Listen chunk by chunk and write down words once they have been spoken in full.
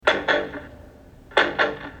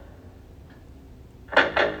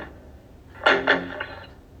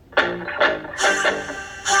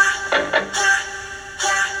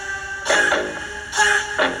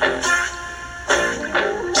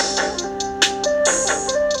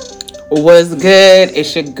What's good?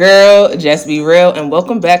 It's your girl, JESS B, and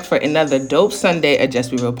welcome back for another dope Sunday at JESS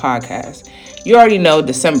B podcast. You already know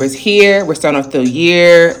December's here. We're starting off the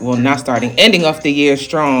year. Well, not starting, ending off the year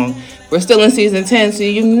strong. We're still in season 10, so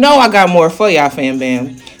you know I got more for y'all, fam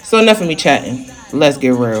bam. So enough of me chatting. Let's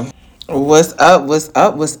get real. What's up? What's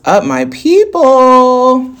up? What's up, my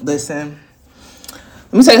people? Listen.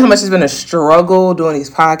 Let me tell you how much it's been a struggle doing these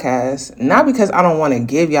podcasts. Not because I don't want to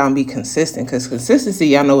give y'all and be consistent, because consistency,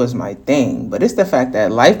 y'all know, is my thing. But it's the fact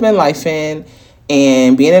that life been lifing,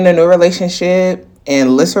 and being in a new relationship,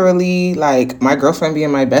 and literally, like, my girlfriend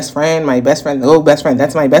being my best friend,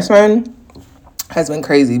 that's my best friend, has been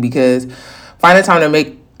crazy because finding time to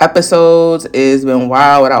make episodes has been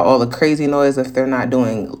wild without all the crazy noise if they're not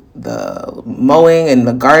doing the mowing and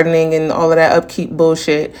the gardening and all of that upkeep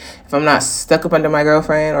bullshit. If I'm not stuck up under my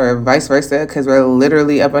girlfriend or vice versa, because we're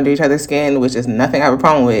literally up under each other's skin, which is nothing I have a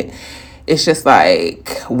problem with. It's just like,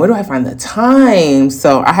 where do I find the time?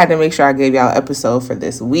 So I had to make sure I gave y'all an episode for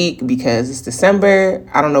this week because it's December.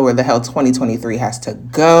 I don't know where the hell 2023 has to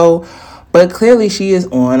go, but clearly she is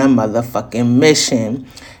on a motherfucking mission.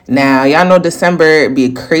 Now, y'all know December be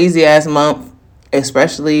a crazy ass month,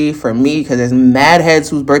 especially for me, because there's mad heads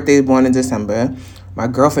whose birthday is born in December. My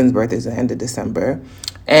girlfriend's birthday is the end of December.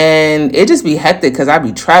 And it just be hectic because I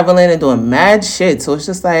be traveling and doing mad shit. So it's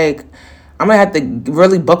just like, I'm going to have to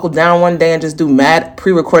really buckle down one day and just do mad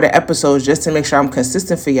pre-recorded episodes just to make sure I'm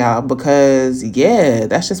consistent for y'all. Because, yeah,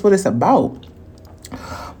 that's just what it's about.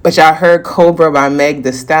 But y'all heard Cobra by Meg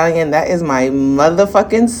Thee Stallion. That is my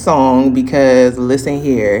motherfucking song because, listen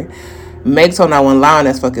here, Meg told not one lie on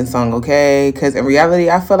that fucking song, okay? Because in reality,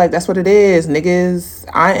 I feel like that's what it is, niggas.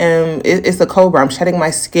 It's a Cobra. I'm shedding my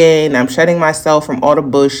skin. I'm shedding myself from all the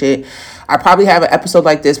bullshit. I probably have an episode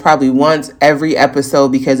like this probably once every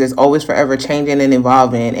episode because it's always forever changing and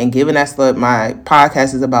evolving. And given that's what my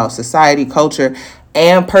podcast is about, society, culture,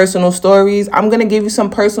 and personal stories, I'm going to give you some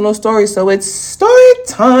personal stories. So it's story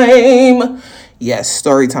time. Yes,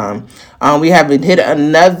 story time. We have hit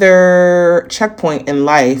another checkpoint in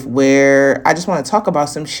life where I just want to talk about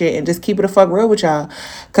some shit and just keep it a fuck real with y'all.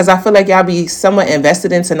 Because I feel like y'all be somewhat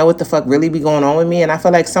invested in to know what the fuck really be going on with me. And I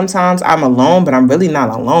feel like sometimes I'm alone, but I'm really not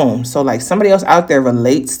alone. So like somebody else out there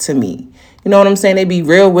relates to me. You know what I'm saying? They be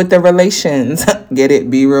real with the relations. Get it?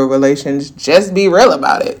 Be real relations. Just be real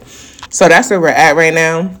about it. So that's where we're at right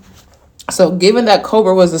now. So given that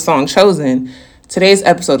Cobra was the song chosen, today's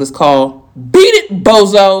episode is called Beat It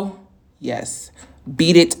Bozo. Yes,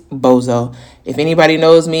 Beat It Bozo. If anybody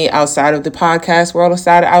knows me outside of the podcast world,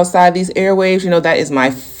 outside these airwaves, you know that is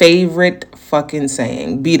my favorite fucking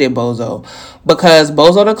saying. Beat it Bozo. Because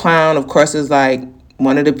Bozo the Clown, of course, is like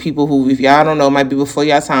one of the people who, if y'all don't know, might be before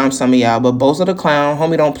y'all time, some of y'all, but Bozo the Clown,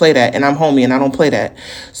 homie don't play that, and I'm homie, and I don't play that.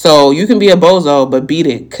 So you can be a bozo, but beat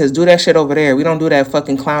it, because do that shit over there. We don't do that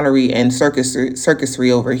fucking clownery and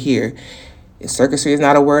circusry over here. If circusry is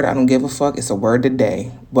not a word, I don't give a fuck. It's a word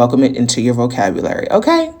today. Welcome it into your vocabulary,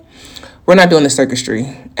 okay? We're not doing the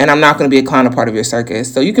circusry, and I'm not going to be a clown a part of your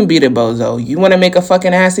circus, so you can beat it, bozo. You want to make a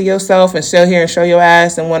fucking ass of yourself and sit here and show your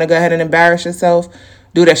ass and want to go ahead and embarrass yourself?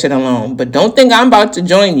 Do that shit alone. But don't think I'm about to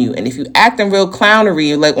join you. And if you acting real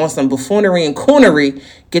clownery, like on some buffoonery and coonery,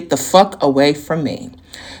 get the fuck away from me.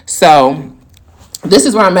 So this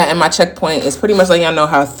is where I'm at, and my checkpoint is pretty much letting y'all know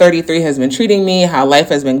how 33 has been treating me, how life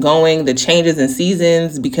has been going, the changes in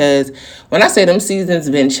seasons. Because when I say them seasons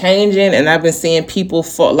been changing, and I've been seeing people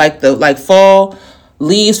fall, fall,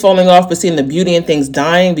 leaves falling off, but seeing the beauty in things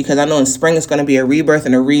dying, because I know in spring it's going to be a rebirth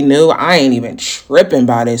and a renew. I ain't even tripping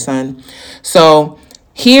about it, son. So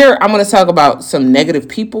here, I'm going to talk about some negative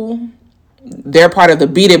people. They're part of the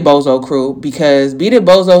Beat It Bozo crew, because Beat It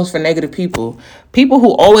Bozo is for negative people. People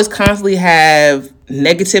who always constantly have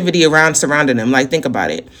negativity surrounding them. Like, think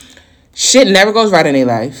about it. Shit never goes right in their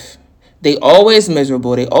life. They always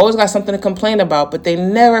miserable. They always got something to complain about, but they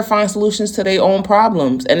never find solutions to their own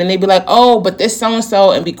problems. And then they be like, oh, but this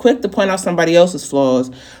so-and-so, and be quick to point out somebody else's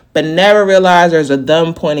flaws, but never realize there's a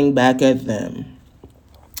thumb pointing back at them.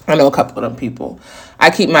 I know a couple of them people. I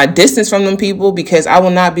keep my distance from them people because I will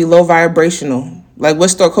not be low vibrational. Like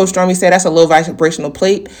what Coach Stormy said, that's a low vibrational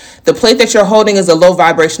plate. The plate that you're holding is a low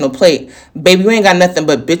vibrational plate. Baby, you ain't got nothing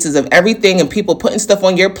but bitches of everything and people putting stuff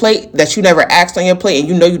on your plate that you never asked on your plate and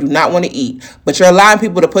you know you do not want to eat. But you're allowing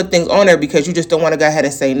people to put things on there because you just don't want to go ahead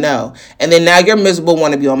and say no. And then now you're miserable,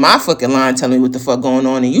 want to be on my fucking line telling me what the fuck going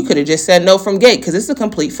on, and you could have just said no from gate because it's a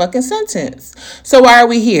complete fucking sentence. So why are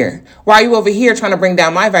we here? Why are you over here trying to bring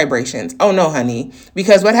down my vibrations? Oh no, honey.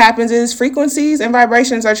 Because what happens is frequencies and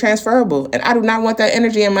vibrations are transferable, and I do not want want that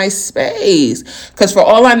energy in my space. Because for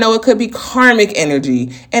all I know, it could be karmic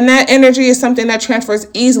energy. And that energy is something that transfers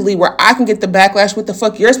easily where I can get the backlash. What the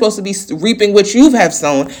fuck? You're supposed to be reaping what you have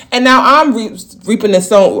sown. And now I'm reaping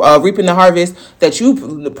the harvest that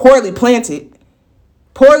you poorly planted.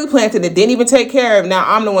 It didn't even take care of. Now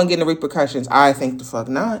I'm the one getting the repercussions. I think the fuck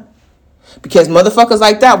not. Because motherfuckers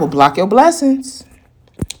like that will block your blessings.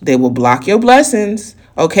 They will block your blessings.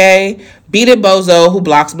 Okay? Beat it, bozo, who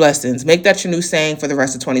blocks blessings. Make that your new saying for the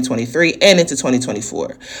rest of 2023 and into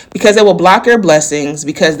 2024. Because they will block your blessings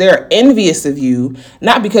because they're envious of you,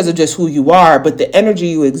 not because of just who you are, but the energy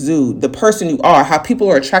you exude, the person you are, how people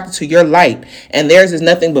are attracted to your light, and theirs is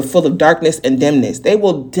nothing but full of darkness and dimness. They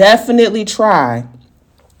will definitely try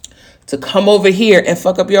to come over here and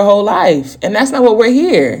fuck up your whole life. And that's not what we're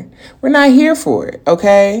here. We're not here for it,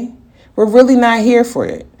 okay? We're really not here for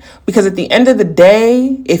it. Because at the end of the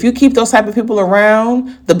day, if you keep those type of people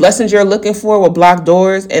around, the blessings you're looking for will block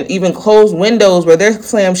doors and even close windows where they're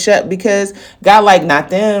slammed shut because God like, not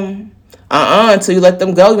them. Until you let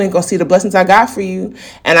them go, you ain't gonna see the blessings I got for you.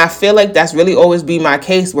 And I feel like that's really always been my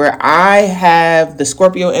case where I have the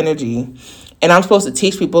Scorpio energy and I'm supposed to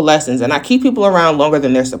teach people lessons, and I keep people around longer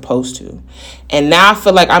than they're supposed to. And now I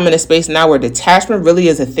feel like I'm in a space now where detachment really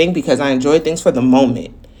is a thing because I enjoy things for the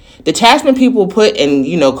moment. Detachment people put and,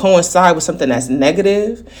 coincide with something that's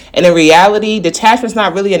negative. And in reality, detachment's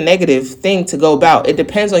not really a negative thing to go about. It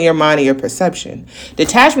depends on your mind and your perception.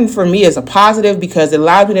 Detachment for me is a positive because it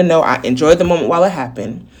allows me to know I enjoyed the moment while it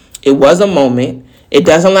happened. It was a moment. It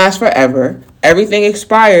doesn't last forever. Everything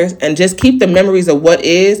expires, and just keep the memories of what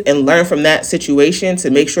is and learn from that situation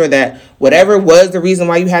to make sure that whatever was the reason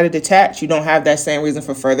why you had to detach, you don't have that same reason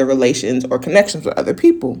for further relations or connections with other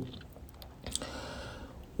people.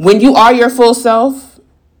 When you are your full self,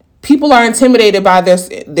 people are intimidated by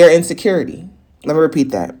their insecurity. Let me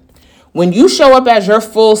repeat that. When you show up as your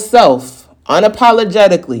full self,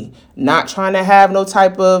 unapologetically, not trying to have no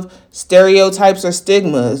type of stereotypes or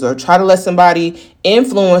stigmas or try to let somebody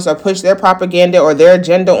influence or push their propaganda or their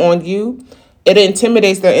agenda on you, it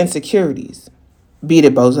intimidates their insecurities. Beat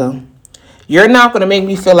it, bozo. You're not going to make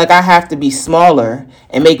me feel like I have to be smaller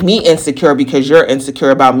and make me insecure because you're insecure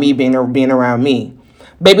about me being around me.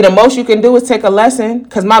 Baby, the most you can do is take a lesson,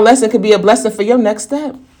 because my lesson could be a blessing for your next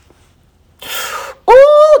step.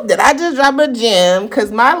 Ooh, did I just drop a gem?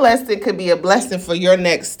 Because my lesson could be a blessing for your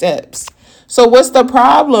next steps. So what's the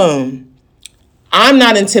problem? I'm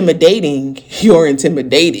not intimidating. You're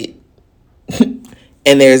intimidated. And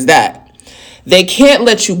there's that. They can't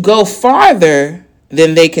let you go farther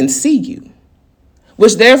than they can see you.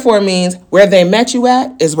 Which therefore means where they met you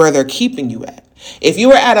at is where they're keeping you at. If you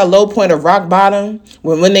were at a low point of rock bottom,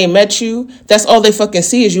 when they met you, that's all they fucking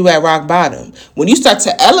see is you at rock bottom. When you start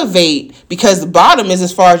to elevate, because the bottom is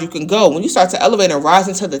as far as you can go, when you start to elevate and rise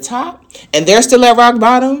into the top, and they're still at rock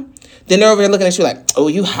bottom, then they're over there looking at you like, oh,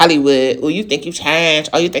 you Hollywood. Oh, you think you changed.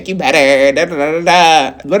 Oh, you think you better. Da, da, da, da,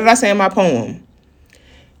 da. What did I say in my poem?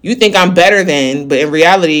 You think I'm better than, but in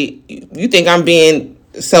reality, you think I'm being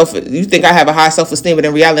you think I have a high self-esteem, but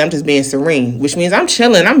in reality, I'm just being serene, which means I'm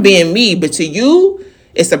chilling. I'm being me. But to you,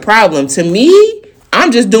 it's a problem. To me,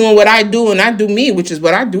 I'm just doing what I do, and I do me, which is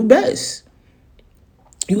what I do best.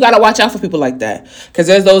 You got to watch out for people like that, because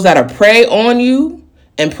there's those that are prey on you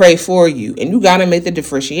and pray for you. And you got to make the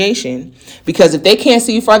differentiation, because if they can't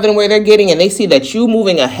see you farther than where they're getting, and they see that you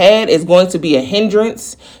moving ahead is going to be a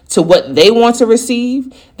hindrance to what they want to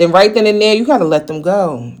receive, then right then and there, you got to let them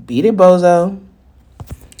go. Beat it, bozo.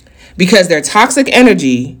 Because their toxic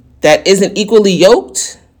energy that isn't equally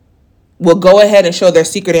yoked will go ahead and show their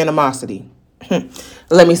secret animosity.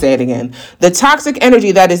 Let me say it again. The toxic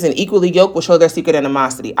energy that isn't equally yoked will show their secret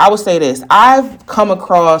animosity. I will say this. I've come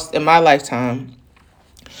across in my lifetime,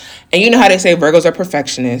 and you know how they say Virgos are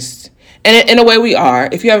perfectionists. And in a way we are.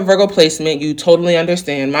 If you have a Virgo placement, you totally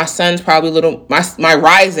understand. My son's probably my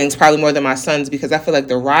rising's probably more than my son's, because I feel like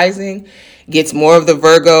the rising gets more of the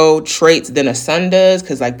Virgo traits than a sun does,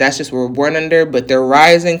 because that's just what we're born under. But their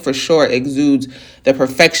rising for sure exudes the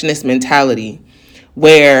perfectionist mentality,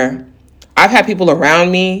 where I've had people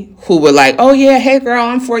around me who were like, oh yeah, hey girl,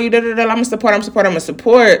 I'm for you, da, da, da, I'm a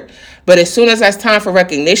support. But as soon as that's time for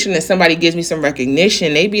recognition and somebody gives me some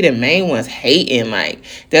recognition, they be the main ones hating. Like,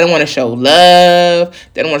 they don't want to show love.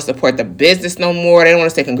 They don't want to support the business no more. They don't want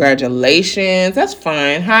to say congratulations. That's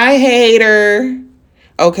fine. Hi, hater.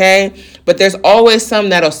 Okay? But there's always some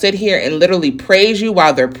that'll sit here and literally praise you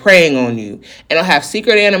while they're preying on you. And they'll have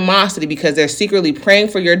secret animosity because they're secretly praying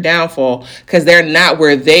for your downfall, because they're not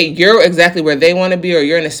you're exactly where they want to be, or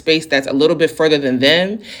you're in a space that's a little bit further than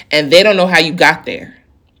them, and they don't know how you got there.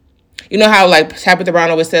 You know how like Tabitha Brown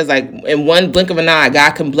always says, like, in one blink of an eye,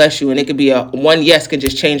 God can bless you, and it could be a one yes can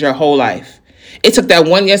just change her whole life. It took that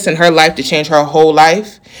one yes in her life to change her whole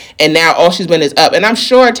life, and now all she's been is up. And I'm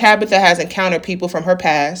sure Tabitha has encountered people from her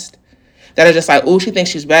past that are just like, oh, she thinks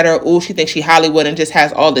she's better. Oh, she thinks she Hollywood, and just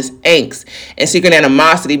has all this angst and secret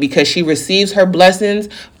animosity because she receives her blessings,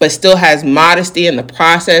 but still has modesty in the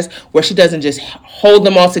process where she doesn't just hold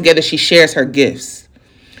them all together. She shares her gifts.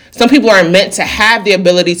 Some people are meant to have the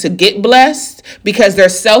ability to get blessed because they're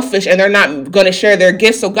selfish and they're not going to share their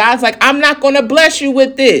gifts. So God's like, I'm not going to bless you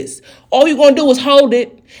with this. All you're going to do is hold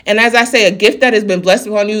it. And as I say, a gift that has been blessed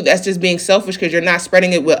upon you, that's just being selfish because you're not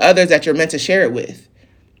spreading it with others that you're meant to share it with.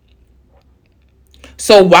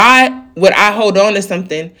 So why would I hold on to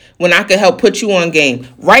something when I could help put you on game?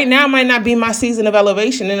 Right now might not be my season of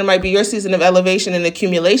elevation, and it might be your season of elevation and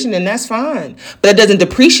accumulation, and that's fine. But it doesn't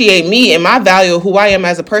depreciate me and my value of who I am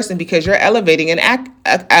as a person because you're elevating and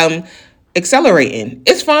accelerating.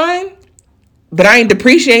 It's fine, but I ain't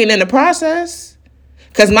depreciating in the process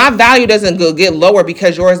because my value doesn't get lower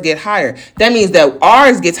because yours get higher. That means that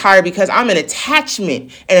ours gets higher because I'm an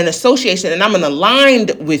attachment and an association, and I'm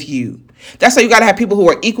aligned with you. That's why you got to have people who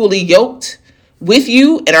are equally yoked with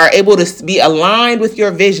you and are able to be aligned with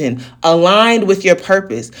your vision, aligned with your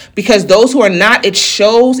purpose. Because those who are not, it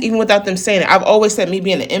shows even without them saying it. I've always said, me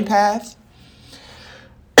being an empath,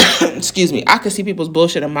 excuse me, I could see people's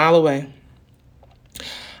bullshit a mile away.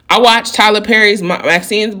 I watched Tyler Perry's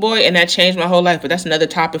Maxine's Boy, and that changed my whole life. But that's another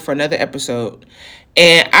topic for another episode.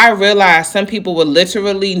 And I realized some people will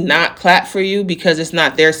literally not clap for you because it's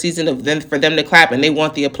not their season for them to clap, and they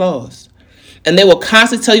want the applause. And they will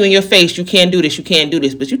constantly tell you in your face, you can't do this, you can't do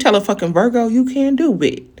this. But you tell a fucking Virgo, you can do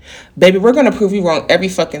it. Baby, we're going to prove you wrong every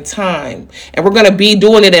fucking time. And we're going to be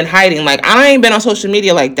doing it in hiding. Like, I ain't been on social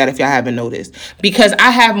media like that if y'all haven't noticed. Because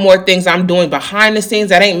I have more things I'm doing behind the scenes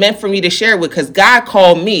that ain't meant for me to share with. Because God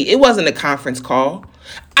called me. It wasn't a conference call.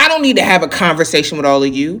 I don't need to have a conversation with all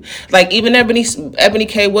of you. Like, even Ebony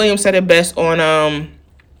K. Williams said it best on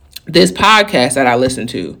this podcast that I listened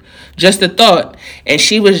to. Just a thought. And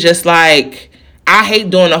she was just like, I hate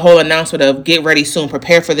doing the whole announcement of get ready soon,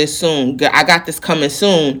 prepare for this soon, I got this coming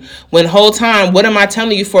soon. When the whole time, what am I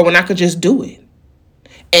telling you for when I could just do it?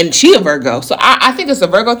 And she a Virgo. So I think it's a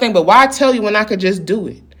Virgo thing, but why tell you when I could just do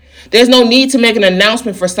it? There's no need to make an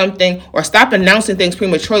announcement for something or stop announcing things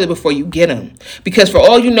prematurely before you get them. Because for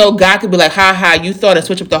all you know, God could be like, you thought, and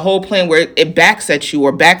switch up the whole plan where it backs at you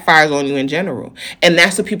or backfires on you in general. And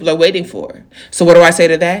that's what people are waiting for. So what do I say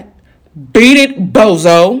to that? Beat it,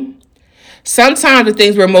 bozo. Sometimes the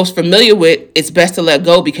things we're most familiar with, it's best to let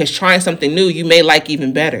go because trying something new, you may like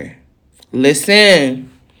even better.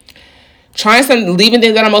 Listen. Leaving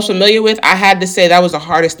things that I'm most familiar with, I had to say that was the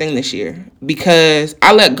hardest thing this year because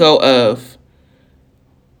I let go of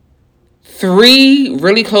 3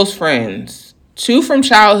 really close friends, 2 from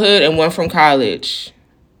childhood and 1 from college.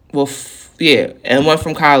 And 1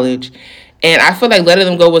 from college. And I feel like letting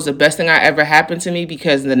them go was the best thing that ever happened to me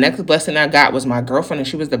because the next blessing I got was my girlfriend, and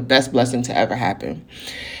she was the best blessing to ever happen.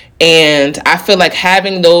 And I feel like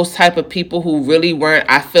having those type of people who really weren't,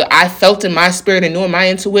 I felt in my spirit and knew in my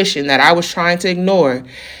intuition that I was trying to ignore,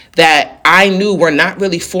 that I knew were not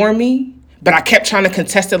really for me, but I kept trying to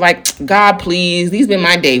contest it like, God, please, these been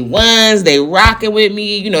my day ones, they rocking with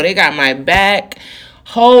me, they got my back.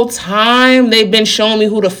 Whole time they've been showing me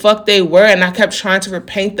who the fuck they were, and I kept trying to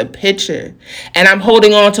repaint the picture. And I'm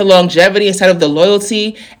holding on to longevity instead of the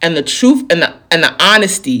loyalty and the truth and the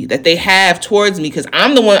honesty that they have towards me, because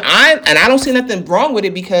I'm the one I don't see nothing wrong with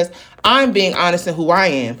it because I'm being honest in who I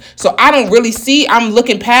am. So I don't really I'm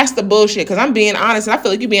looking past the bullshit because I'm being honest, and I feel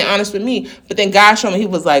like you're being honest with me. But then God showed me, he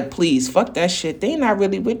was like, please, fuck that shit. They not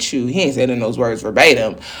really with you. He ain't said in those words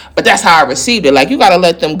verbatim, but that's how I received it. Like, you got to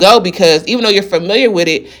let them go because even though you're familiar with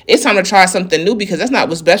it, it's time to try something new because that's not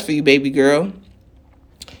what's best for you, baby girl.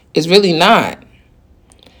 It's really not.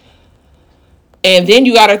 And then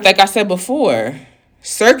you got to, like I said before,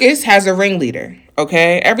 circus has a ringleader.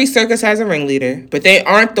 Okay, every circus has a ringleader, but they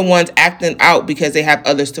aren't the ones acting out because they have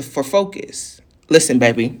others for focus. Listen,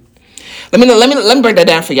 baby, let me break that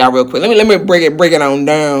down for y'all real quick. Let me break it on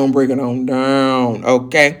down.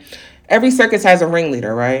 Okay, every circus has a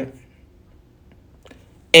ringleader, right?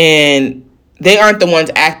 And they aren't the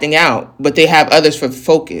ones acting out, but they have others for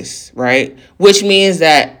focus, right? Which means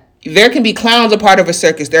that there can be clowns a part of a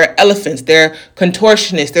circus. There are elephants. There are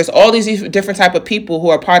contortionists. There's all these different type of people who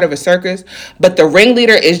are part of a circus. But the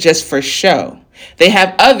ringleader is just for show. They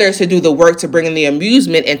have others to do the work to bring in the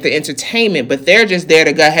amusement and the entertainment. But they're just there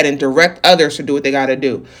to go ahead and direct others to do what they got to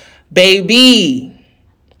do. Baby,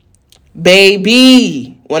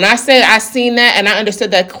 When I said I seen that and I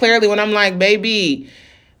understood that clearly, when I'm like, baby,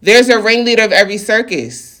 there's a ringleader of every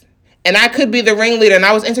circus. And I could be the ringleader, and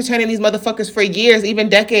I was entertaining these motherfuckers for years, even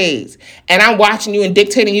decades. And I'm watching you and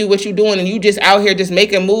dictating you what you're doing, and you just out here just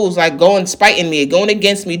making moves, like going, spiting me, going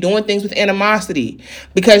against me, doing things with animosity.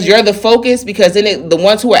 Because you're the focus, because then the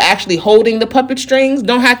ones who are actually holding the puppet strings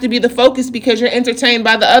don't have to be the focus because you're entertained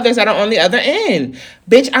by the others that are on the other end.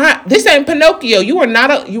 Bitch, this ain't Pinocchio. You are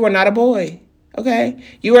not a boy. Okay?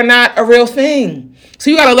 You are not a real thing. So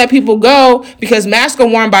you gotta let people go, because masks are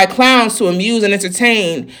worn by clowns to amuse and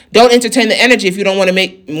entertain. Don't entertain the energy if you don't want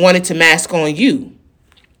it to mask on you.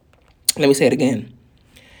 Let me say it again.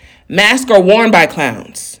 Masks are worn by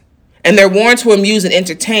clowns, and they're worn to amuse and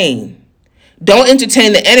entertain. Don't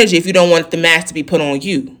entertain the energy if you don't want the mask to be put on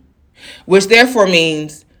you. Which therefore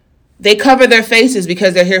means they cover their faces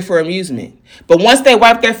because they're here for amusement. But once they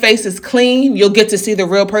wipe their faces clean, you'll get to see the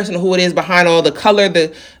real person, who it is behind all the color,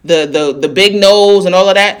 the big nose and all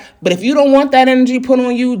of that. But if you don't want that energy put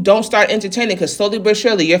on you, don't start entertaining, because slowly but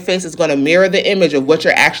surely your face is going to mirror the image of what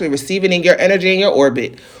you're actually receiving in your energy and your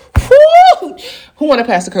orbit. Woo! Who want to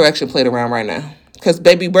pass the correction plate around right now? Because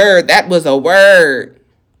baby bird, that was a word.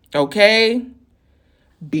 Okay?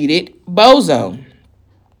 Beat it, bozo.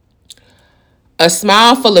 A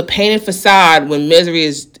smile full of painted facade when misery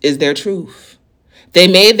is their truth. They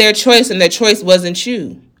made their choice, and their choice wasn't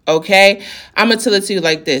you. Okay? I'm going to tell it to you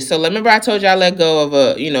like this. So remember I told you I let go of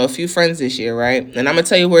a few friends this year, right? And I'm going to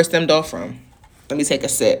tell you where it stemmed off from. Let me take a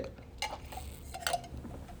sip.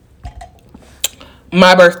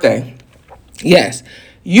 My birthday. Yes.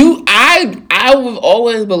 I've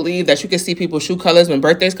always believed that you can see people's shoe colors when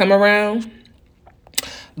birthdays come around.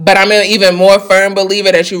 But I'm an even more firm believer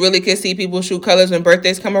that you really can see people's shoe colors when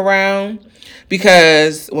birthdays come around.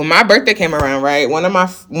 Because when my birthday came around, right, one of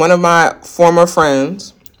my former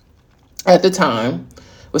friends at the time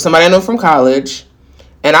was somebody I knew from college,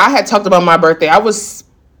 and I had talked about my birthday. I was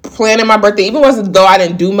planning my birthday, even though I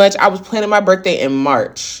didn't do much. I was planning my birthday in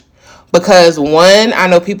March. Because one, I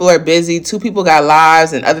know people are busy. Two, people got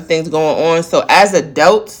lives and other things going on. So as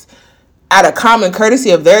adults, out of common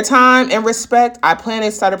courtesy of their time and respect, I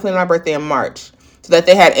started planning my birthday in March, so that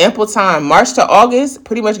they had ample time. March to August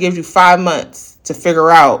pretty much gives you 5 months to figure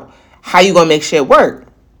out how you gonna make shit work.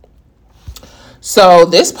 So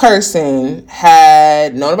this person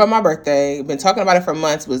had known about my birthday, been talking about it for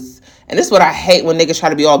months, and this is what I hate, when niggas try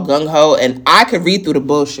to be all gung-ho, and I could read through the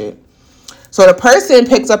bullshit. So the person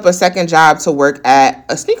picks up a second job to work at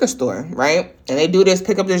a sneaker store, right? And they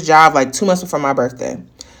pick up this job like 2 months before my birthday.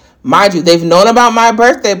 Mind you, they've known about my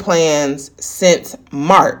birthday plans since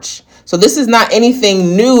March. So this is not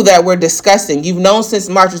anything new that we're discussing. You've known since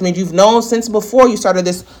March, which means you've known since before you started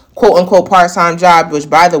this quote-unquote part-time job, which,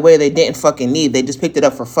 by the way, they didn't fucking need. They just picked it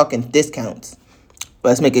up for fucking discounts.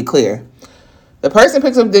 Let's make it clear. The person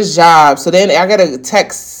picks up this job, so then I get a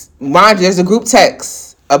text. Mind you, there's a group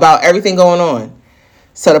text about everything going on.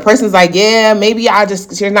 So the person's like, yeah, maybe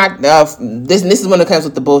you're not, this is when it comes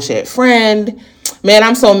with the bullshit. Friend, man,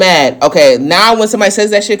 I'm so mad. Okay, now when somebody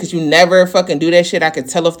says that shit, because you never fucking do that shit, I could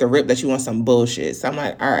tell off the rip that you want some bullshit. So I'm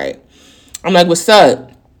like, all right. I'm like, what's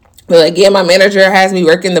up? They're like, yeah, my manager has me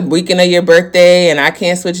working the weekend of your birthday, and I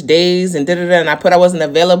can't switch days, and da-da-da, and I put I wasn't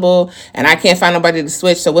available, and I can't find nobody to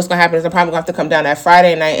switch, so what's going to happen is I'm probably going to have to come down that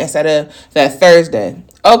Friday night instead of that Thursday.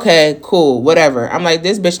 Okay, cool, whatever. I'm like,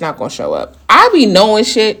 this bitch not going to show up. I be knowing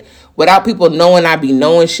shit without people knowing I be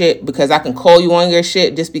knowing shit, because I can call you on your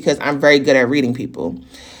shit just because I'm very good at reading people.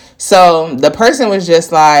 So the person was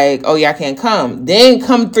just like, oh, yeah, I can't come. Then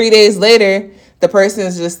come 3 days later, the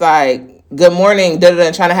person's just like, good morning,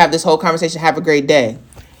 and trying to have this whole conversation, have a great day.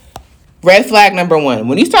 Red flag number one.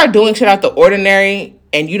 When you start doing shit out the ordinary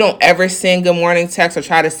and you don't ever send good morning text or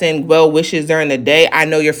try to send well wishes during the day, I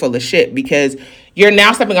know you're full of shit, because you're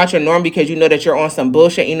now stepping out your norm, because you know that you're on some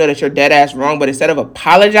bullshit. You know that you're dead ass wrong. But instead of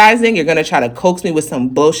apologizing, you're going to try to coax me with some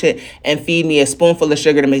bullshit and feed me a spoonful of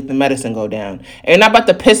sugar to make the medicine go down. And you're not about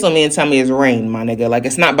to piss on me and tell me it's rain, my nigga. Like,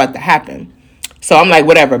 it's not about to happen. So I'm like,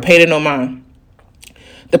 whatever, paid it no mind.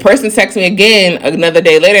 The person texts me again another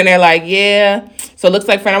day later, and they're like, yeah, so it looks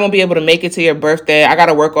like, friend, I won't be able to make it to your birthday. I got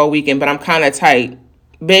to work all weekend, but I'm kind of tight.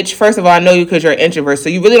 Bitch, first of all, I know you because you're an introvert, so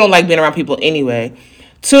you really don't like being around people anyway.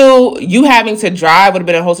 Two, you having to drive would have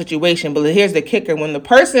been a whole situation, but here's the kicker. When the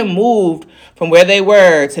person moved from where they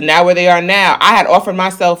were to now where they are now, I had offered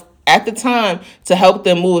myself at the time to help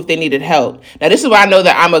them move if they needed help. Now, this is why I know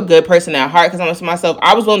that I'm a good person at heart, because I'm to myself,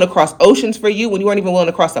 I was willing to cross oceans for you when you weren't even willing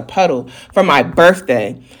to cross a puddle for my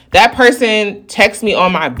birthday. That person texts me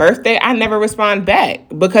on my birthday. I never respond back,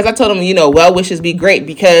 because I told them, well wishes be great,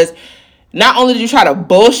 because Not only did you try to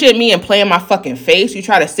bullshit me and play in my fucking face, you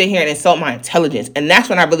try to sit here and insult my intelligence. And that's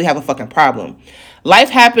when I really have a fucking problem. Life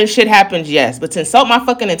happens, shit happens, yes. But to insult my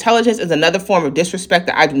fucking intelligence is another form of disrespect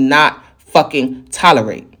that I do not fucking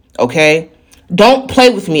tolerate. Okay? Don't play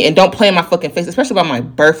with me and don't play in my fucking face, especially about my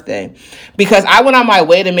birthday. Because I went on my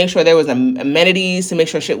way to make sure there was amenities, to make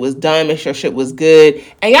sure shit was done, make sure shit was good.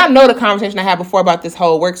 And y'all know the conversation I had before about this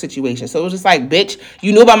whole work situation. So it was just like, bitch,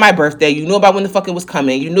 you knew about my birthday. You knew about when the fuck it was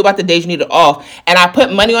coming. You knew about the days you needed off. And I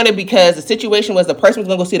put money on it because the situation was the person was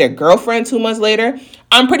going to go see their girlfriend 2 months later.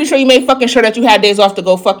 I'm pretty sure you made fucking sure that you had days off to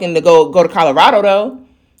go to Colorado, though.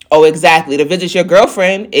 Oh, exactly. To visit your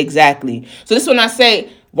girlfriend. Exactly. So this is when I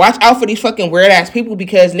say, watch out for these fucking weird ass people,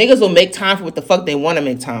 because niggas will make time for what the fuck they want to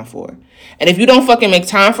make time for. And if you don't fucking make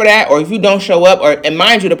time for that, or if you don't show up, and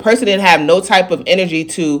mind you, the person didn't have no type of energy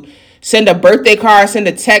to send a birthday card, send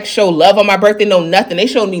a text, show love on my birthday, no nothing. They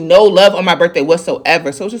showed me no love on my birthday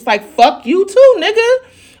whatsoever. So it's just like, fuck you too, nigga.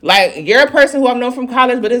 Like, you're a person who I've known from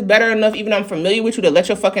college, but it's better enough, even though I'm familiar with you, to let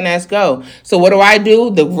your fucking ass go. So what do?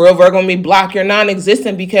 The real Virgo in me block. You're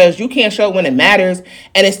non-existent because you can't show up when it matters.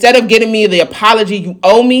 And instead of getting me the apology you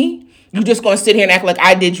owe me, you just gonna sit here and act like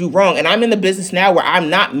I did you wrong. And I'm in the business now where I'm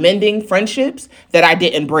not mending friendships that I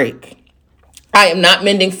didn't break. I am not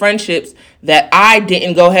mending friendships that I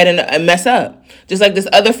didn't go ahead and mess up. Just like this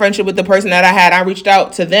other friendship with the person that I had, I reached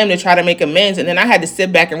out to them to try to make amends. And then I had to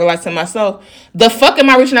sit back and realize to myself, the fuck am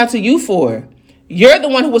I reaching out to you for? You're the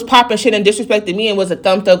one who was popping shit and disrespecting me and was a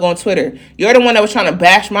thumb thug on Twitter. You're the one that was trying to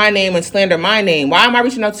bash my name and slander my name. Why am I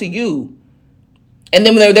reaching out to you? And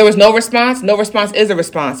then when there was no response is a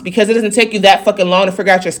response, because it doesn't take you that fucking long to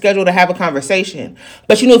figure out your schedule to have a conversation.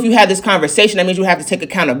 But if you had this conversation, that means you have to take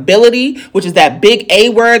accountability, which is that big A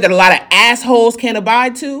word that a lot of assholes can't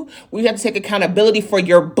abide to. Where you have to take accountability for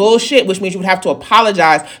your bullshit, which means you would have to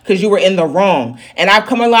apologize because you were in the wrong. And I've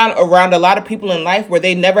come around a lot of people in life where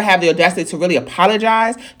they never have the audacity to really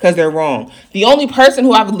apologize because they're wrong. The only person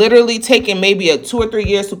who I've literally taken maybe 2 or 3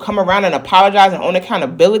 years to come around and apologize and own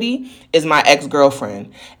accountability is my ex-girlfriend.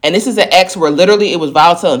 And this is an ex where literally it was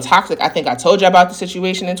volatile and toxic. I think I told you about the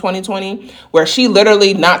situation in 2020 where she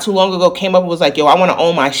literally not too long ago came up and was like, yo, I want to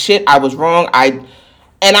own my shit. I was wrong. And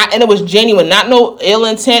it was genuine, not no ill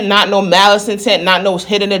intent, not no malice intent, not no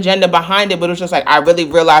hidden agenda behind it. But it was just like, I really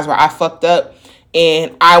realized where I fucked up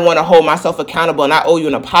and I want to hold myself accountable and I owe you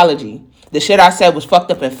an apology. The shit I said was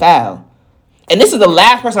fucked up and foul. And this is the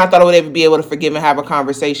last person I thought I would ever be able to forgive and have a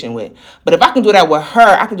conversation with. But if I can do that with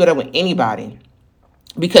her, I can do that with anybody.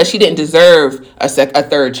 Because she didn't deserve a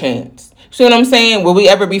third chance. See what I'm saying? Will we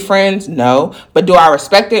ever be friends? No. But do I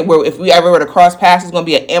respect it? Where if we ever were to cross paths, it's going to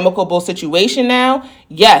be an amicable situation now?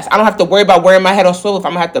 Yes. I don't have to worry about wearing my head on swivel if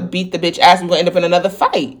I'm going to have to beat the bitch ass and we're going to end up in another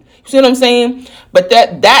fight. You see what I'm saying? But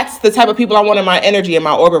that's the type of people I want in my energy, in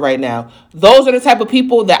my orbit right now. Those are the type of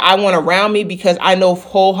people that I want around me because I know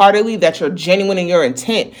wholeheartedly that you're genuine in your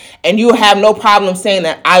intent and you have no problem saying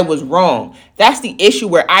that I was wrong. That's the issue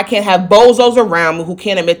where I can't have bozos around me who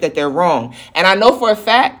can't admit that they're wrong. And I know for a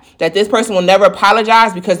fact that this person will never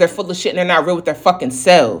apologize because they're full of shit and they're not real with their fucking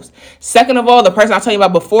selves. Second of all, the person I was telling you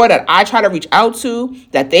about before that I try to reach out to,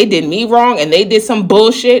 that they did me wrong and they did some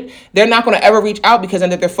bullshit, they're not going to ever reach out because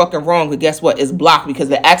they're fucking wrong. But guess what? It's blocked because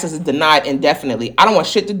the access is denied indefinitely. I don't want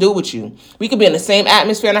shit to do with you. We could be in the same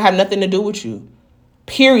atmosphere and I have nothing to do with you.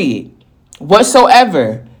 Period.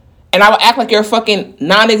 Whatsoever. And I will act like you're fucking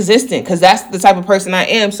non-existent because that's the type of person I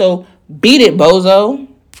am. So beat it, bozo.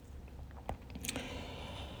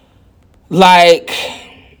 Like,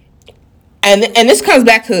 and this comes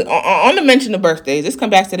back to, on the mention of birthdays, this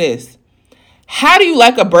comes back to this. How do you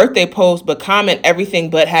like a birthday post but comment everything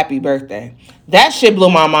but happy birthday? That shit blew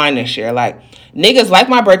my mind this year. Like, niggas like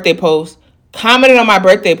my birthday post, commented on my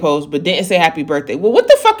birthday post, but didn't say happy birthday. Well, what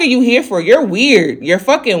the fuck are you here for? You're weird. You're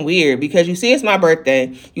fucking weird because you see it's my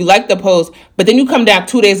birthday. You like the post, but then you come down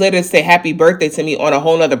 2 days later to say happy birthday to me on a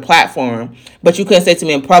whole nother platform, but you couldn't say it to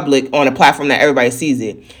me in public on a platform that everybody sees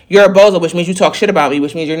it. You're a bozo, which means you talk shit about me,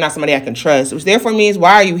 which means you're not somebody I can trust, which therefore means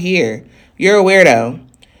why are you here? You're a weirdo.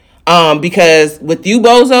 Because with you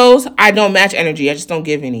bozos, I don't match energy. I just don't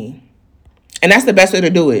give any. And that's the best way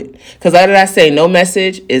to do it. Because like I say, no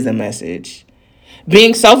message is a message.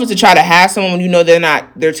 Being selfish to try to have someone when you know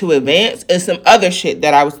they're too advanced is some other shit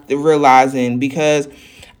that I was realizing because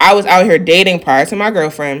I was out here dating prior to my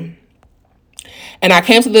girlfriend. And I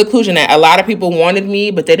came to the conclusion that a lot of people wanted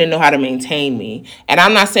me, but they didn't know how to maintain me. And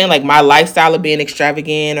I'm not saying like my lifestyle of being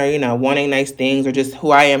extravagant or, wanting nice things or just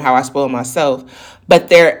who I am, how I spoil myself. but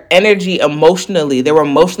their energy emotionally, they were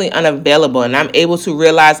emotionally unavailable. And I'm able to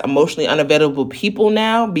realize emotionally unavailable people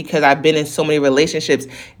now because I've been in so many relationships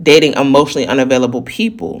dating emotionally unavailable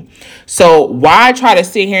people. So why try to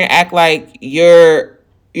sit here and act like you're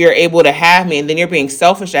able to have me, and then you're being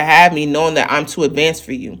selfish to have me knowing that I'm too advanced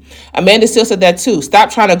for you? Amanda Steele said that too. Stop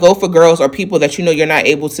trying to go for girls or people that you know you're not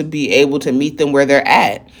able to be able to meet them where they're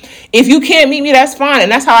at. If you can't meet me, that's fine. And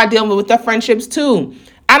that's how I deal with the friendships too.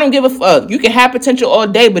 I don't give a fuck. You can have potential all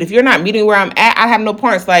day, but if you're not meeting where I'm at, I have no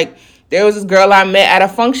parts. Like, there was this girl I met at a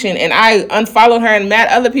function, and I unfollowed her and met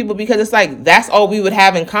other people because it's like, that's all we would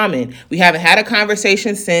have in common. We haven't had a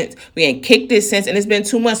conversation since. We ain't kicked it since, and it's been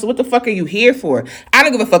 2 months. So what the fuck are you here for? I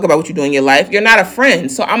don't give a fuck about what you do in your life. You're not a friend.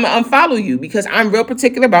 So I'm going to unfollow you because I'm real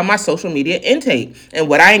particular about my social media intake and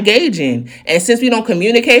what I engage in. And since we don't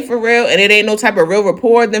communicate for real and it ain't no type of real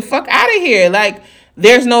rapport, then fuck out of here. Like,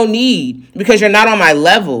 there's no need because you're not on my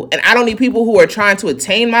level. And I don't need people who are trying to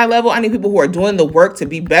attain my level. I need people who are doing the work to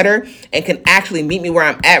be better and can actually meet me where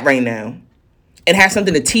I'm at right now and have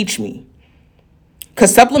something to teach me.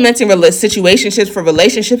 Because supplementing situationships for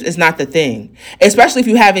relationships is not the thing. Especially if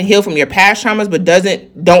you haven't healed from your past traumas but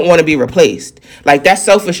don't want to be replaced. Like, that's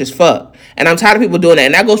selfish as fuck. And I'm tired of people doing that.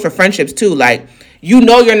 And that goes for friendships too. Like, you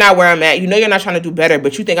know you're not where I'm at. You know you're not trying to do better,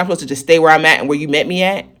 but you think I'm supposed to just stay where I'm at and where you met me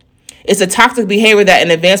at? It's a toxic behavior that an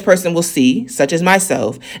advanced person will see, such as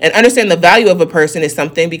myself, and understand the value of a person is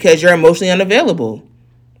something because you're emotionally unavailable.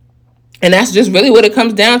 And that's just really what it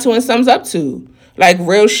comes down to and sums up to. Like,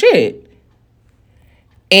 real shit.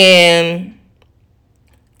 And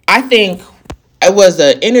I think it was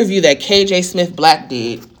an interview that KJ Smith Black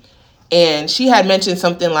did, and she had mentioned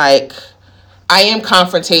something like, I am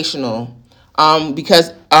confrontational.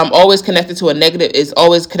 Because I'm always connected to a negative, is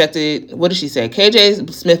always connected. What did she say?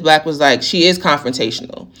 KJ Smith Black was like, she is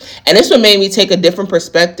confrontational. And this one made me take a different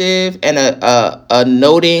perspective and a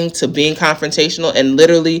noting to being confrontational and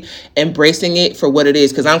literally embracing it for what it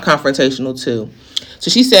is, because I'm confrontational too.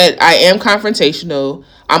 So she said, I am confrontational.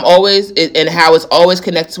 I'm always, and how it's always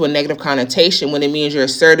connected to a negative connotation when it means you're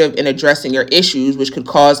assertive in addressing your issues, which could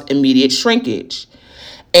cause immediate shrinkage.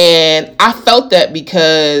 And I felt that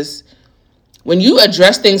because when you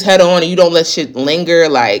address things head on and you don't let shit linger,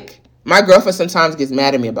 like, my girlfriend sometimes gets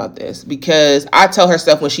mad at me about this because I tell her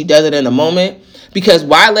stuff when she does it in a moment. Because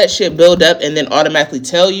why let shit build up and then automatically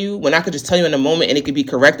tell you when I could just tell you in a moment and it could be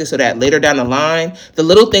corrected so that later down the line, the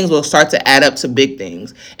little things will start to add up to big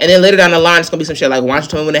things. And then later down the line, it's going to be some shit like, why don't you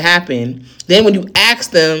tell me when it happened? Then when you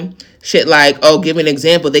ask them shit like, oh, give me an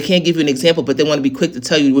example, they can't give you an example, but they want to be quick to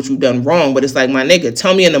tell you what you've done wrong. But it's like, my nigga,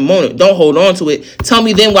 tell me in a moment. Don't hold on to it. Tell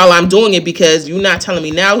me then while I'm doing it, because you're not telling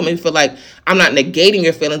me now. It makes me feel like I'm not negating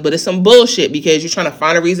your feelings, but it's some bullshit because you're trying to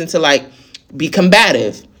find a reason to, like, be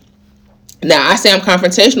combative. Now, I say I'm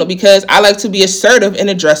confrontational because I like to be assertive in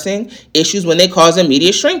addressing issues when they cause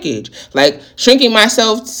immediate shrinkage. Like, shrinking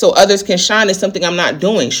myself so others can shine is something I'm not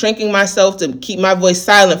doing. Shrinking myself to keep my voice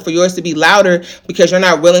silent for yours to be louder because you're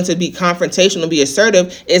not willing to be confrontational and be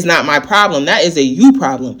assertive is not my problem. That is a you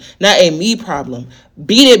problem, not a me problem.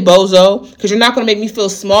 Beat it, bozo, because you're not going to make me feel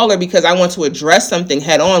smaller because I want to address something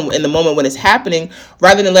head on in the moment when it's happening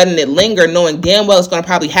rather than letting it linger, knowing damn well it's going to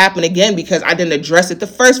probably happen again because I didn't address it the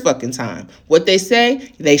first fucking time. What they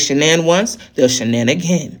say, they shenan once, they'll shenan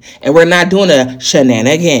again. And we're not doing a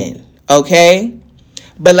shenan again, okay?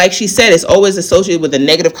 But like she said, it's always associated with a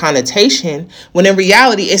negative connotation when in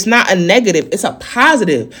reality, it's not a negative, it's a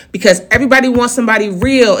positive because everybody wants somebody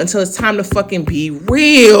real until it's time to fucking be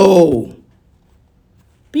real.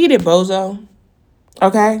 Beat it, bozo.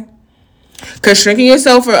 Okay? Because shrinking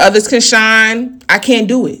yourself for others can shine, I can't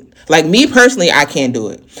do it. Like, me personally, I can't do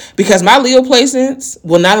it. Because my Leo placements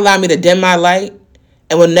will not allow me to dim my light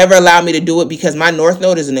and will never allow me to do it because my North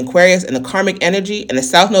Node is an Aquarius and the karmic energy and the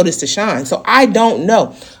South Node is to shine. So I don't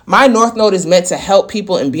know. My North Node is meant to help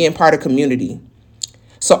people and be in part of community.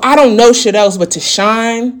 So I don't know shit else but to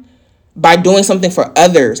shine by doing something for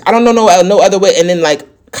others. I don't know no other way. And then, like,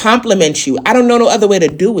 compliment you. I don't know no other way to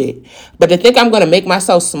do it. But to think I'm going to make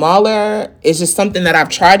myself smaller is just something that I've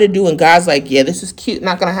tried to do. And God's like, yeah, this is cute.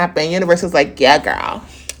 Not going to happen. Universe is like, yeah, girl.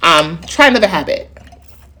 Try another habit.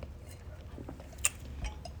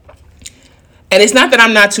 And it's not that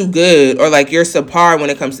I'm not too good or like you're subpar when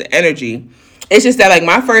it comes to energy. It's just that, like,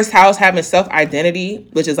 my first house having self-identity,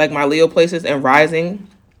 which is like my Leo places and rising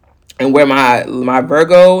and where my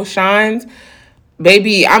Virgo shines,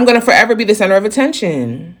 baby, I'm going to forever be the center of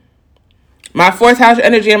attention. My fourth house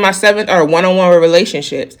energy and my seventh are one-on-one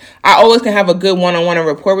relationships. I always can have a good one-on-one and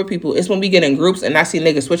rapport with people. It's when we get in groups and I see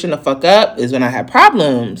niggas switching the fuck up is when I have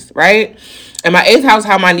problems, right? And my eighth house,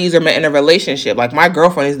 how my needs are met in a relationship. Like, my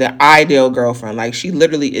girlfriend is the ideal girlfriend. Like, she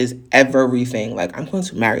literally is everything. Like, I'm going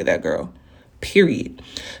to marry that girl. Period.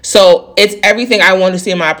 So it's everything I want to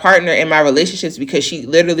see in my partner in my relationships, because she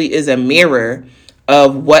literally is a mirror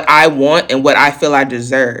of what I want and what I feel I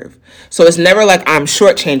deserve. So it's never like I'm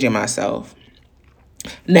shortchanging myself.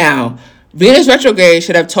 Now, Venus retrograde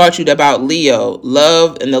should have taught you about Leo,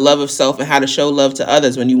 love and the love of self, and how to show love to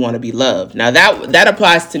others when you want to be loved. Now, that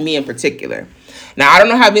applies to me in particular. Now, I don't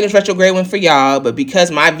know how Venus retrograde went for y'all, but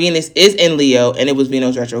because my Venus is in Leo and it was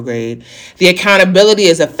Venus retrograde, the accountability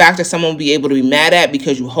is a factor someone will be able to be mad at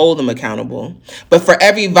because you hold them accountable. But for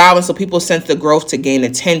every violence, so people sense the growth to gain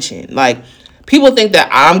attention. Like, people think that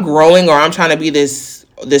I'm growing or I'm trying to be this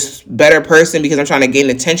better person because I'm trying to gain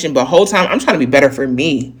attention, but the whole time I'm trying to be better for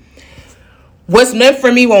me. What's meant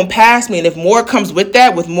for me won't pass me, and if more comes with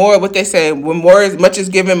that, with more, what they say, when more is much is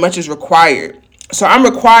given, much is required. So I'm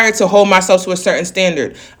required to hold myself to a certain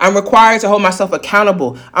standard. I'm required to hold myself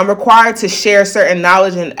accountable. I'm required to share certain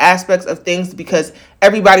knowledge and aspects of things because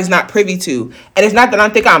everybody's not privy to. And it's not that I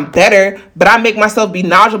think I'm better, but I make myself be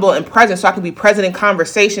knowledgeable and present so I can be present in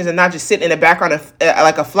conversations and not just sit in the background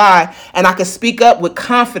like a fly, and I can speak up with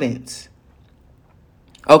confidence.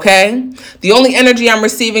 Okay? The only energy I'm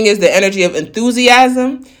receiving is the energy of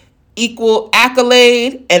enthusiasm, equal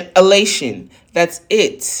accolade, and elation. That's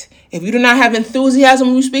it. If you do not have enthusiasm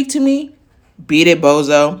when you speak to me, beat it,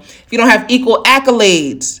 bozo. If you don't have equal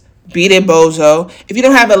accolades, beat it, bozo. If you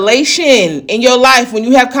don't have elation in your life when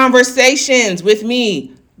you have conversations with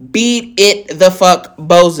me, beat it the fuck,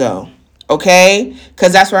 bozo. Okay?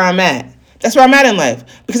 Because that's where I'm at. That's where I'm at in life.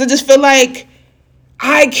 Because I just feel like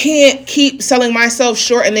I can't keep selling myself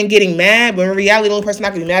short and then getting mad, when in reality, the only person I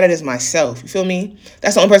can be mad at is myself. You feel me?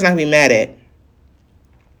 That's the only person I can be mad at.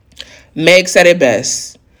 Meg said it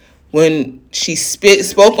best when she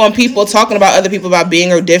spoke on people talking about other people about being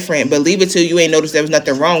or different, but leave it till you ain't noticed there was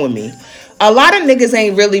nothing wrong with me. A lot of niggas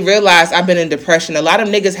ain't really realized I've been in depression. A lot of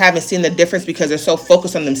niggas haven't seen the difference because they're so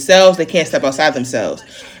focused on themselves, they can't step outside themselves.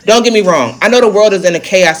 Don't get me wrong. I know the world is in a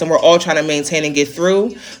chaos and we're all trying to maintain and get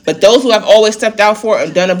through. But those who have always stepped out for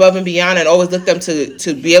and done above and beyond and always looked up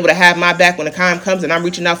to be able to have my back when the time comes and I'm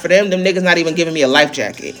reaching out for them niggas not even giving me a life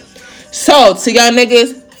jacket. So, to y'all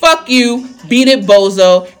niggas, fuck you, beat it,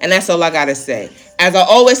 bozo, and that's all I gotta say. As I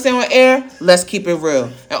always say on air, let's keep it real.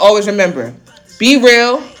 And always remember, be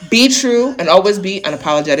real, be true, and always be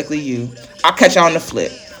unapologetically you. I'll catch y'all on the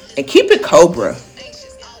flip. And keep it Cobra.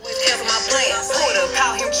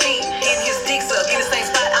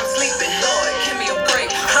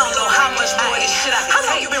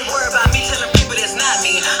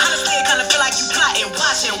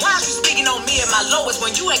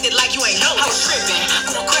 When you acted like you ain't know, I was tripping,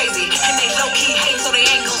 going crazy, and they low-key hating so they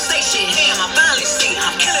ain't gonna say shit. Damn, I finally see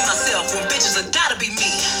I'm killing myself when bitches are dying.